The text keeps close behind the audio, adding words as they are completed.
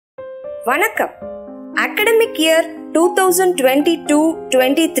வணக்கம். Academic year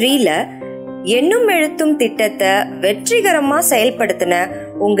 2022-23ல எண்ணும் எழுத்தும் திட்டத்தை வெற்றிகரமா செயல்படுத்தின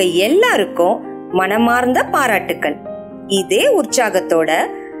உங்க எல்லாருக்கும் மனமார்ந்த பாராட்டுக்கள். இதே உற்சாகத்தோட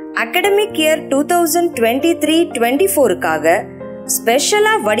அகாடமிக் இயர் 2023-24க்காக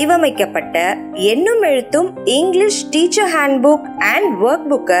ஸ்பெஷலா வடிவமைக்கப்பட்ட எண்ணும் எழுத்தும் English teacher handbook and work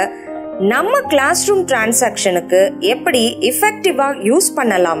புக்கை நம்ம கிளாஸ் ரூம் டிரான்சாக்ஷனுக்கு எப்படி எஃபெக்டிவா யூஸ்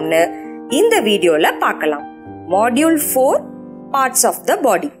பண்ணலாம்னு இந்த வீடியோல பார்க்கலாம். Module 4 parts of the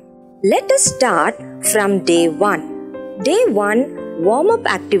body. Let us start from day 1. Day 1 warm up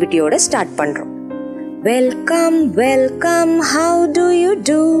ஆக்டிவிட்டியோட start பண்றோம். Welcome welcome, have to you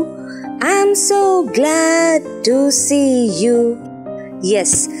two? I am so glad to see you.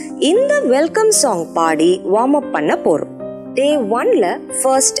 S, இந்த welcome song பாடி warm up பண்ண போறோம். டே 1ல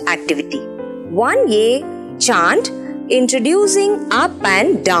first activity 1A chant introducing up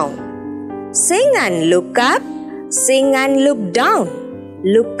and down. Sing and look up, sing and look down.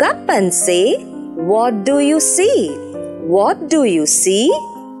 Look up and say, what do you see? What do you see?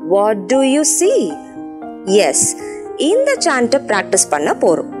 What do you see? Yes, இந்த சாண்ட்டை practice பண்ண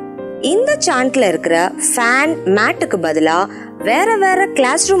போறோம். இந்த சாண்ட்ல இருக்கிற fan மேட்டுக்கு பதிலா வேற வேற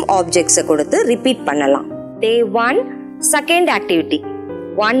class room ஆப்ஜெக்ட்ஸை கொடுத்து repeat பண்ணலாம். டே 1 second activity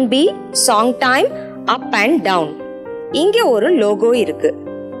 1B song time up and down. இங்க ஒரு லோகோ இருக்கு.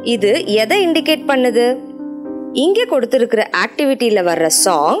 இது எதை இண்டிகேட் பண்ணுது? இங்க கொடுத்திருக்கிற ஆக்டிவிட்டில வர்ற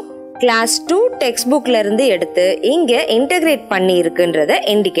சாங் கிளாஸ் 2 டெக்ஸ்ட் புக்ல இருந்து எடுத்து இங்க இன்டகிரேட் பண்ணி இருக்குன்றத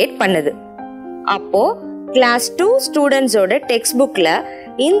இண்டிகேட் பண்ணுது. அப்போ கிளாஸ் 2 ஸ்டூடெண்ட்ஸோட டெக்ஸ்ட் புக்ல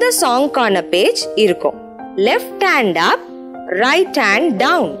இந்த சாங்கான பேஜ் இருக்கும். Left hand up, right hand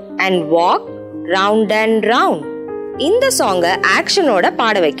down and walk round and round. இந்த சாங்க ஆக்ஷனோட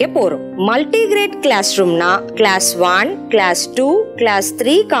பாட வைக்க போறோம். மல்டிகிரேட் class ரூம்னா class 1, class 2, class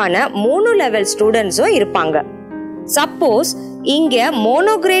 3க்கான 3 level ஸ்டூடெண்ட்ஸும் இருப்பாங்க. சப்போஸ் இங்க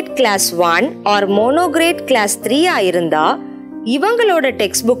மோனோகிரேட் கிளாஸ் 1 ஆர் மோனோகிரேட் கிளாஸ் 3 இருந்தா இவங்களோட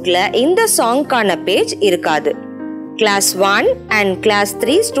டெக்ஸ்ட் புக்ல இந்த சாங்கான பேஜ் இருக்காது. கிளாஸ் 1 அண்ட் கிளாஸ்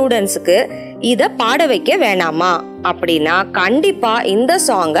 3 ஸ்டூடெண்ட்ஸுக்கு இத பாட வைக்க வேணாமா அப்படின்னா கண்டிப்பா இந்த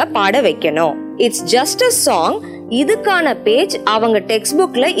சாங்க பாட வைக்கணும். It's just a song. இதுக்கான பேஜ் அவங்க டெக்ஸ்ட்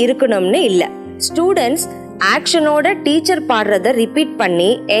புக்ல இருக்கணும்னு இல்ல. ஸ்டூடெண்ட்ஸ் ஆக்ஷனோட டீச்சர் பாடுறத ரிப்பீட் பண்ணி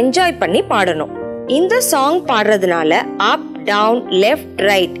என்ஜாய் பண்ணி பாடணும். இந்த சாங் பாடுறதுனால அப், டவுன், லெஃப்ட்,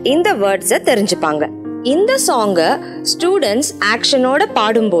 ரைட் இந்த வேர்ட்ஸை தெரிஞ்சுப்பாங்க. இந்த சாங்க ஸ்டூடெண்ட்ஸ் ஆக்ஷனோட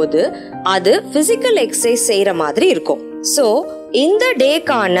பாடும்போது அது பிசிக்கல் எக்ஸசைஸ் செய்யற மாதிரி இருக்கும். சோ இந்த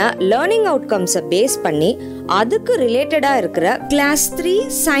டேக்கான லேர்னிங் அவுட்கம்ஸை பேஸ் பண்ணி அதுக்கு ரிலேட்டடா இருக்கிற கிளாஸ் 3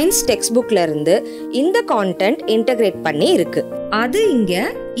 சயின்ஸ் டெக்ஸ்ட் புக்ல இருந்து இந்த கான்டென்ட் இன்டகிரேட் பண்ணி இருக்கு. அது இங்க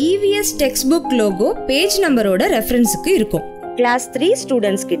EVS text book logo page நம்பரோட ரெஃபரன்ஸுக்கு இருக்கும். கிளாஸ் 3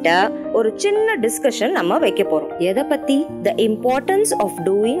 ஸ்டூடெண்ட்ஸ் கிட்ட ஒரு சின்ன டிஸ்கஷன் நம்ம வைக்க போறோம். எதை பத்தி? The importance of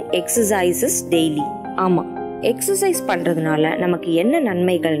doing exercises daily. ஆமா, எக்ஸசைஸ் பண்றதுனால நமக்கு என்ன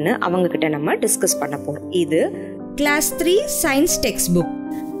நன்மைகள்னு அவங்க கிட்ட நம்ம டிஸ்கஸ் பண்ண போறோம். இது class 3 science text book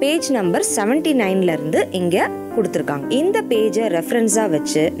page number 79ல இருந்து இங்க கொடுத்திருக்காங்க. இந்த பேஜை ரெஃபரன்ஸா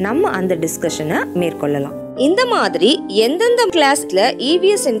வச்சு நம்ம அந்த டிஸ்கஷனை மேற்கொள்ளலாம். இந்த மாதிரி எந்தெந்த கிளாஸ்ல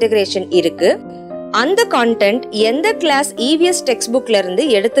EVS இன்டகிரேஷன் இருக்கு, அந்த கான்டென்ட் எந்த கிளாஸ் EVS டெக்ஸ்ட் புக்ல இருந்து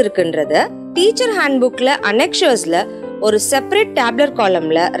எடுத்திருக்குன்றத டீச்சர் ஹேண்ட்புக்ல அனெக்ஷர்ஸ்ல ஒரு செப்பரேட் டேப்லர்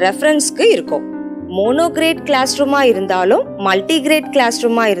காலம்ல ரெஃபரன்ஸ்க்கு இருக்கும். மோனோகிரேட் கிளாஸ் ரூமா இருந்தாலும் மல்டிகிரேட் கிளாஸ்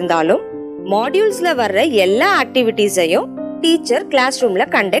ரூமா இருந்தாலும் மாடியூல்ஸ்ல வர்ற எல்லா ஆக்டிவிட்டீஸையும் டீச்சர் கிளாஸ் ரூம்ல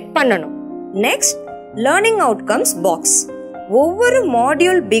கண்டக்ட் பண்ணணும். Next, learning outcomes box. ஒவ்வொரு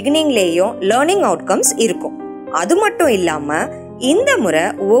மாடியூல் பிகினிங்லேயும் லேர்னிங் அவுட்கம்ஸ் இருக்கும். அது மட்டும் இல்லாம இந்த முறை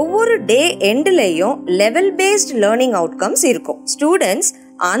ஒவ்வொரு டே எண்ட்லயும் லெவல் பேஸ்ட் லேர்னிங் அவுட்கம்ஸ் இருக்கும். ஸ்டூடெண்ட்ஸ்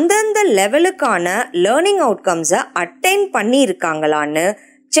அந்தந்த லெவலுக்கான லேர்னிங் அவுட்கம்ஸை அட்டைன் பண்ணி இருக்காங்களான்னு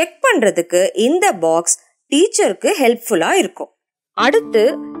செக் பண்றதுக்கு இந்த பாக்ஸ் டீச்சருக்கு ஹெல்ப்ஃபுல்லா இருக்கும். அடுத்து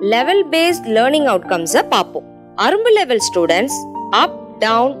லெவல் பேஸ்ட் லேர்னிங் அவுட்கம்ஸை பார்ப்போம். அரும்பு லெவல் ஸ்டூடெண்ட்ஸ் அப்,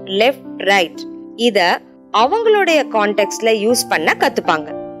 டவுன், லெஃப்ட், ரைட் இத அவங்களுடைய கான்டெக்ட்ல யூஸ் பண்ண கத்துப்பாங்க.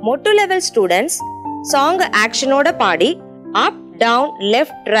 மொட்டு லெவல் ஸ்டூடெண்ட்ஸ் சாங் ஆக்ஷனோட பாடி அப், டவுன்,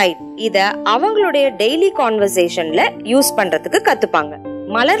 லெஃப்ட், ரைட் இத அவங்களுடைய டெய்லி கான்வர்சேஷன்ல யூஸ் பண்றதுக்கு கத்துப்பாங்க.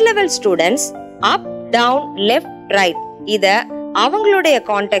 மலர் லெவல் ஸ்டூடெண்ட்ஸ் அப், டவுன், லெஃப்ட், ரைட் இத அவங்களுடைய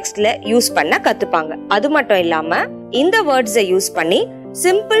கான்டெக்ட்ல யூஸ் பண்ண கத்துப்பாங்க. அது மட்டும் இல்லாம இந்த வேர்ட்ஸை யூஸ் பண்ணி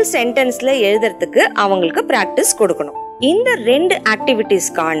சிம்பிள் சென்டென்ஸ்ல எழுதுறதுக்கு அவங்களுக்கு பிராக்டிஸ் கொடுக்கணும். இந்த 2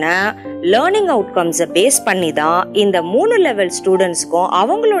 ஆக்டிவிட்டீஸ்க்கான லேர்னிங் அவுட்கம்ஸை பேஸ் பண்ணி தான் இந்த 3 லெவல் ஸ்டூடெண்ட்ஸ்க்கும்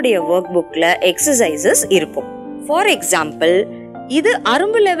அவங்களுடைய ஒர்க் புக்ல எக்ஸசைசஸ் இருக்கும். ஃபார் எக்ஸாம்பிள், இது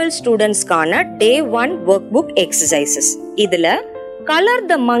அரும்பு லெவல் ஸ்டூடெண்ட்ஸ்க்கான டே 1 ஒர்க் புக் எக்ஸசைசஸ். இதுல colour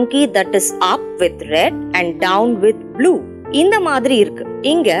the monkey that is up with red and down with blue. இந்த மாதிரி இருக்கு.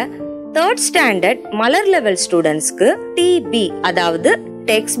 இங்க 3rd standard மலர் லெவல் ஸ்டூடெண்ட்ஸ்க்கு TB அதாவது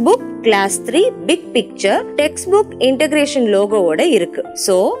text book class 3 big picture text book integration லோகோவோட இருக்கு.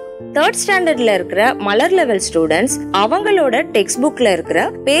 சோ 3rd ஸ்டாண்டர்ட்ல இருக்கிற மலர் லெவல் ஸ்டூடெண்ட்ஸ் அவங்களோட டெக்ஸ்ட் புக்ல இருக்கிற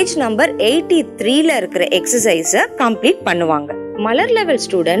பேஜ் நம்பர் 83ல இருக்கிற எக்ஸசைஸ கம்ப்ளீட் பண்ணுவாங்க. மலர் லெவல்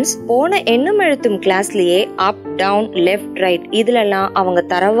ஸ்டூடெண்ட்ஸ் போன எண்ணும் எழுத்தும் கிளாஸ்லயே அப் டவுன் லெஃப்ட் ரைட் இதுலலாம் அவங்க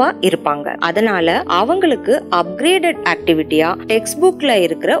தரவா இருப்பாங்க. அதனால அவங்களுக்கு அப்கிரேடட் ஆக்டிவிட்டியா டெக்ஸ்ட் புக்ல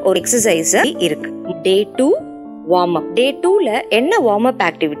இருக்கிற ஒரு எக்ஸசைஸ் இருக்கு. டே 2 வார்ம் அப். டே 2ல என்ன வார்ம் அப்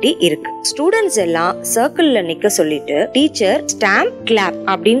ஆக்டிவிட்டி இருக்கு? ஸ்டூடெண்ட்ஸ் எல்லாம் சர்க்கிள்ல நிக்க சொல்லிட்டு டீச்சர் ஸ்டாம்ப் கிளாப்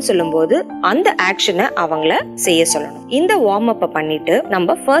அப்படின்னு சொல்லும்போது அந்த ஆக்ஷனை அவங்கள செய்ய சொல்லணும். இந்த வார்ம் அப் பண்ணிட்டு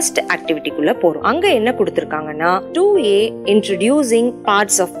நம்ம ஃபர்ஸ்ட் ஆக்டிவிட்டிக்குள்ள போறோம். அங்க என்ன கொடுத்திருக்காங்கன்னா 2A introducing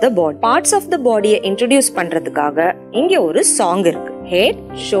parts of the body. Parts of the பாடியை இன்ட்ரோடியூஸ் பண்றதுக்காக இங்க ஒரு சாங் இருக்கு. Head,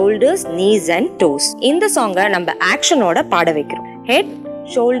 shoulders, knees and dose. இந்த சாங்கை நம்ம ஆக்ஷனோட பாட வைக்கிறோம். Head,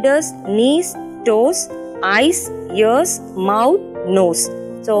 shoulders, knees, dose, ice, years, மவுத், நோஸ்.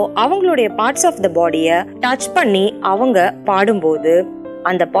 சோ அவங்களுடைய பார்ட்ஸ் ஆஃப் த பாடியை டச் பண்ணி அவங்க பாடும்போது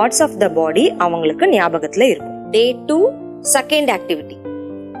அந்த பார்ட்ஸ் ஆஃப் த பாடி அவங்களுக்கு ஞாபகத்துல இருக்கும். டே 2 second activity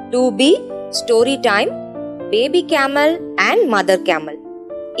 2B story time baby camel and mother camel.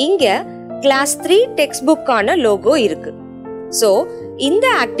 இங்க கிளாஸ் 3 டெக்ஸ்ட் புக்கான லோகோ இருக்கு. சோ இந்த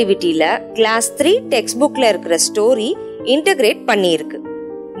ஆக்டிவிட்டில கிளாஸ் 3 டெக்ஸ்ட் புக்ல இருக்கிற ஸ்டோரி இன்டகிரேட் பண்ணி இருக்கு.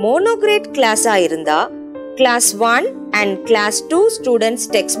 மோனோகிரேட் கிளாஸா இருந்தா class 1 and class 2 students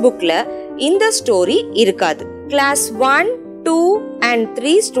text புக்ல இந்த ஸ்டோரி இருக்காது. கிளாஸ் 1, 2 அண்ட்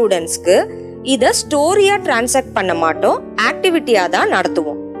 3 ஸ்டூடெண்ட்ஸ்க்கு இத ஸ்டோரியா டிரான்ஸ்லேட் பண்ண மாட்டோம், ஆக்டிவிட்டியா தான்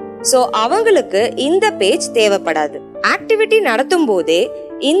நடத்துவோம். சோ அவங்களுக்கு இந்த பேஜ் தேவைப்படாது. ஆக்டிவிட்டி நடத்தும் போதே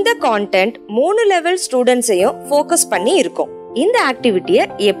இந்த கான்டென்ட் 3 லெவல் ஸ்டூடெண்ட்ஸையும் ஃபோக்கஸ் பண்ணி இருக்கும். இந்த ஆக்டிவிட்டியை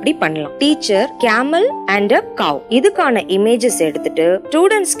எப்படி பண்ணலாம்? டீச்சர் கேமல் அண்ட் அ கவ் இதுக்கான இமேஜஸ் எடுத்துட்டு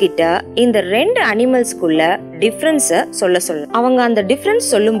ஸ்டூடெண்ட்ஸ் கிட்ட இந்த 2 அனிமல்ஸ்க்குள்ள டிஃபரன்ஸ சொல்ல அவங்க அந்த டிஃபரன்ஸ்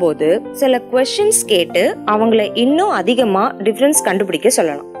சொல்லும் போது சில क्वेश्चंस கேட்டு அவங்கள இன்னும் அதிகமா டிஃபரன்ஸ் கண்டுபிடிக்க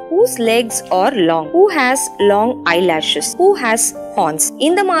சொல்லலாம். Whose legs are long? Who has long eyelashes? Who has horns?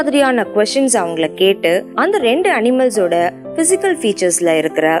 இந்த மாதிரியான क्वेश्चंस அவங்கள கேட்டு அந்த 2 அனிமல்ஸோட பிசிக்கல் ஃபீச்சர்ஸ்ல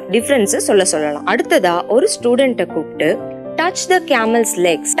இருக்கிற டிஃபரன்ஸ் சொல்லலாம். அடுத்ததா ஒரு ஸ்டூடெண்ட்டை கூப்பிட்டு touch the camel's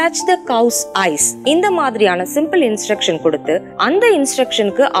legs, touch the cow's eyes இந்த மாதிரியான சிம்பிள் இன்ஸ்ட்ரக்ஷன் கொடுத்து அந்த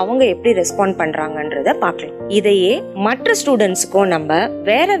இன்ஸ்ட்ரக்ஷனுக்கு அவங்க எப்படி ரெஸ்பாண்ட் பண்றாங்கன்றத பார்க்கலாம். இதையே மற்ற ஸ்டூடெண்ட்ஸ்க்கும் நம்ம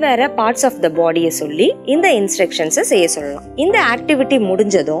வேற பார்ட்ஸ் ஆஃப் த பாடியை சொல்லி இந்த இன்ஸ்ட்ரக்ஷன்ஸை செய்ய சொல்லலாம். இந்த ஆக்டிவிட்டி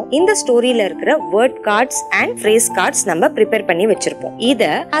முடிஞ்சதும் இந்த ஸ்டோரியில இருக்கிற word cards and phrase cards நம்ம ப்ரிப்பேர் பண்ணி வச்சிருப்போம். இத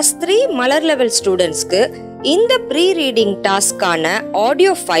as 3 மலர் லெவல் ஸ்டூடெண்ட்ஸ்க்கு இந்த pre reading டாஸ்கான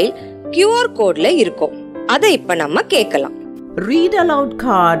audio file QR கோட்ல இருக்கும். அதை இப்ப நம்ம கேட்கலாம். Read aloud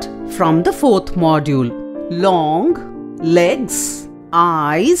card from the 4th module. Long legs,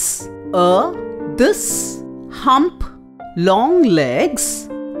 eyes, this, hump, long legs,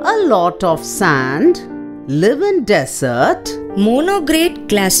 a lot of sand, live in desert. மோனோகிரேட்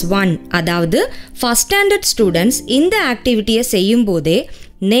class 1 அதாவது ஃபர்ஸ்ட் ஸ்டாண்டர்ட் ஸ்டூடெண்ட்ஸ் இந்த ஆக்டிவிட்டியை செய்யும் போதே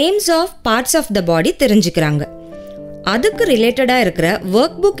names of parts of the பாடி தெரிஞ்சுக்கிறாங்க. அதுக்கு ரிலேட்டடா இருக்கிற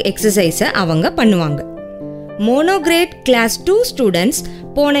ஒர்க் புக் எக்ஸசைஸை அவங்க பண்ணுவாங்க. மோனோகிரேட் கிளாஸ் 2 ஸ்டூடெண்ட்ஸ்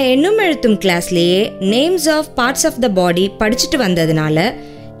போன எண்ணும் எழுத்தும் கிளாஸ்லயே names of parts of the பாடி படிச்சுட்டு வந்ததுனால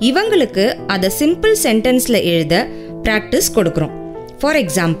இவங்களுக்கு அதை சிம்பிள் சென்டென்ஸ்ல எழுத பிராக்டிஸ் கொடுக்குறோம். For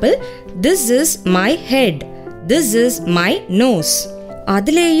example, this is my head, this is my nose.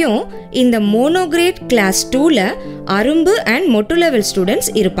 அதுலேயும் இந்த மோனோகிரேட் கிளாஸ் 2ல அரும்பு அண்ட் மொட்டு லெவல்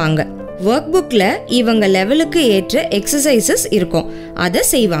ஸ்டூடெண்ட்ஸ் இருப்பாங்க. ஒர்க் புக்ல இவங்க லெவலுக்கு ஏற்ற எக்ஸசைசஸ் இருக்கும், அதை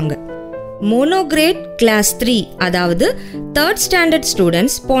செய்வாங்க. மோனோகிரேட் கிளாஸ் 3 அதாவது 3rd ஸ்டாண்டர்ட்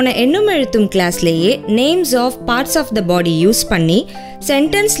ஸ்டூடெண்ட்ஸ் போன எண்ணும் எழுத்தும் கிளாஸ்லேயே names of parts of the body use பண்ணி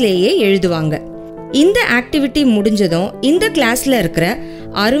சென்டென்ஸ்லேயே எழுதுவாங்க. இந்த ஆக்டிவிட்டி முடிஞ்சதும் இந்த கிளாஸ்ல இருக்கிற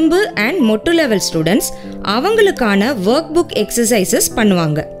அரும்பு அண்ட் மொட்டு லெவல் ஸ்டூடெண்ட்ஸ் அவங்களுக்கான ஒர்க் புக் எக்ஸசைசஸ்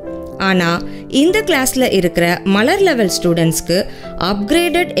பண்ணுவாங்க. ஆனா இந்த கிளாஸ்ல இருக்கிற மலர் லெவல் ஸ்டூடெண்ட்ஸ்க்கு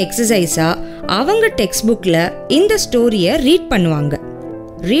அப்கிரேடட் எக்ஸசைஸா அவங்க டெக்ஸ்ட் புக்ல இந்த ஸ்டோரியை ரீட் பண்ணுவாங்க.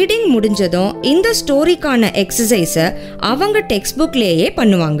 ரீடிங் முடிஞ்சதும் இந்த ஸ்டோரிக்கான எக்ஸசைஸை அவங்க டெக்ஸ்ட் புக்லேயே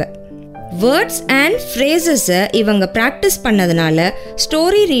பண்ணுவாங்க. வேர்ட்ஸ் அண்ட் ஃப்ரேசஸை இவங்க ப்ராக்டிஸ் பண்ணதுனால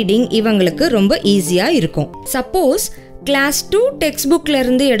ஸ்டோரி ரீடிங் இவங்களுக்கு ரொம்ப ஈஸியாக இருக்கும். சப்போஸ் கிளாஸ் 2 டெக்ஸ்ட் புக்ல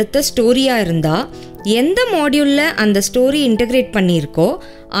இருந்து எடுத்த ஸ்டோரியா இருந்தா எந்த மாடியூல்ல அந்த ஸ்டோரி இன்டகிரேட் பண்ணியிருக்கோ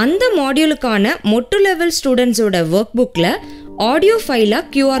அந்த மாடியூலுக்கான மொட்டு லெவல் ஸ்டூடெண்ட்ஸோட ஒர்க் புக்ல ஆடியோ ஃபைலா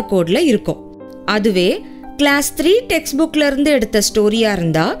QR கோட்ல இருக்கும். அதுவே கிளாஸ் 3 டெக்ஸ்ட் புக்ல இருந்து எடுத்த ஸ்டோரியா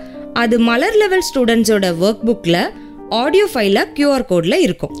இருந்தா அது மலர் லெவல் ஸ்டூடெண்ட்ஸோட ஒர்க் புக்ல ஆடியோ ஃபைல QR கோட்ல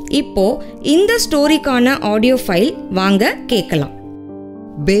இருக்கும். இப்போ இந்த ஸ்டோரிக்கான ஆடியோ ஃபைல் வாங்க கேட்கலாம்.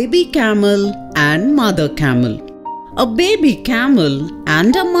 Baby camel and mother camel. A baby camel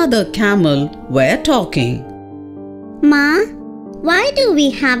and a mother camel were talking. Ma, why do we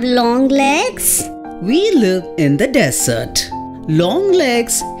have long legs? We live in the desert. Long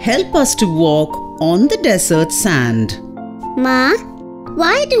legs help us to walk on the desert sand. Ma,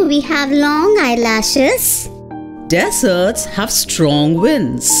 why do we have long eyelashes? Deserts have strong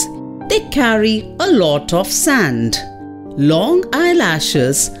winds. They carry a lot of sand. Long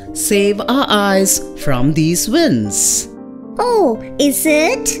eyelashes save our eyes from these winds. Oh, is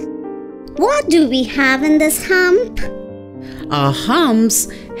it? What do we have in this hump? Our humps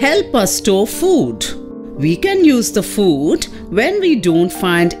help us store food. We can use the food when we don't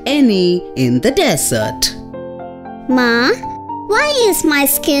find any in the desert. Ma, why is my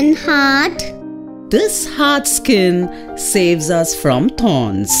skin hard? This hard skin saves us from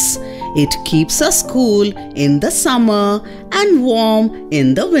thorns. It keeps us cool in the summer and warm in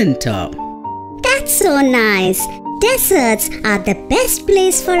the winter. That's so nice. Deserts are the best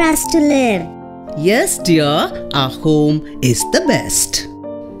place for us to live. Yes, dear, our home is the best.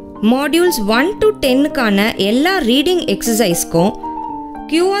 Modules 1 to 10க்கான எல்லா reading எக்ஸசைஸ்க்கும்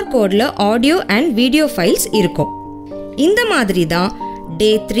QR கோடில் audio and video files இருக்கும். இந்த மாதிரி தான்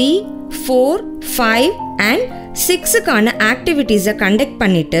டே 3, 4, 5 and 6க்கான ஆக்டிவிட்டீஸை conduct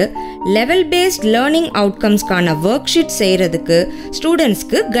பண்ணிட்டு level paste learning அவுட்கம்ஸ்க்கான work sheet செய்கிறதுக்கு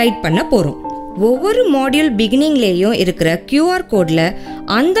ஸ்டூடெண்ட்ஸ்க்கு guide பண்ண போகிறோம். ஒவ்வொரு மாடியூல் பிகினிங்லேயும் இருக்கிற QR கோடில்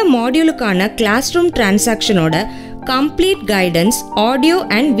அந்த மாடியூலுக்கான class room டிரான்சாக்ஷனோட complete guidance audio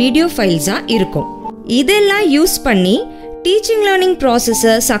and video ஃபைல்ஸாக இருக்கும். இதெல்லாம் யூஸ் பண்ணி டீச்சிங் லேர்னிங்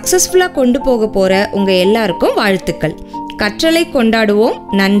ப்ராசஸை சக்ஸஸ்ஃபுல்லாக கொண்டு போக போகிற உங்கள் எல்லாருக்கும் வாழ்த்துக்கள். கற்றலை கொண்டாடுவோம்.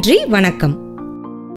 நன்றி, வணக்கம்.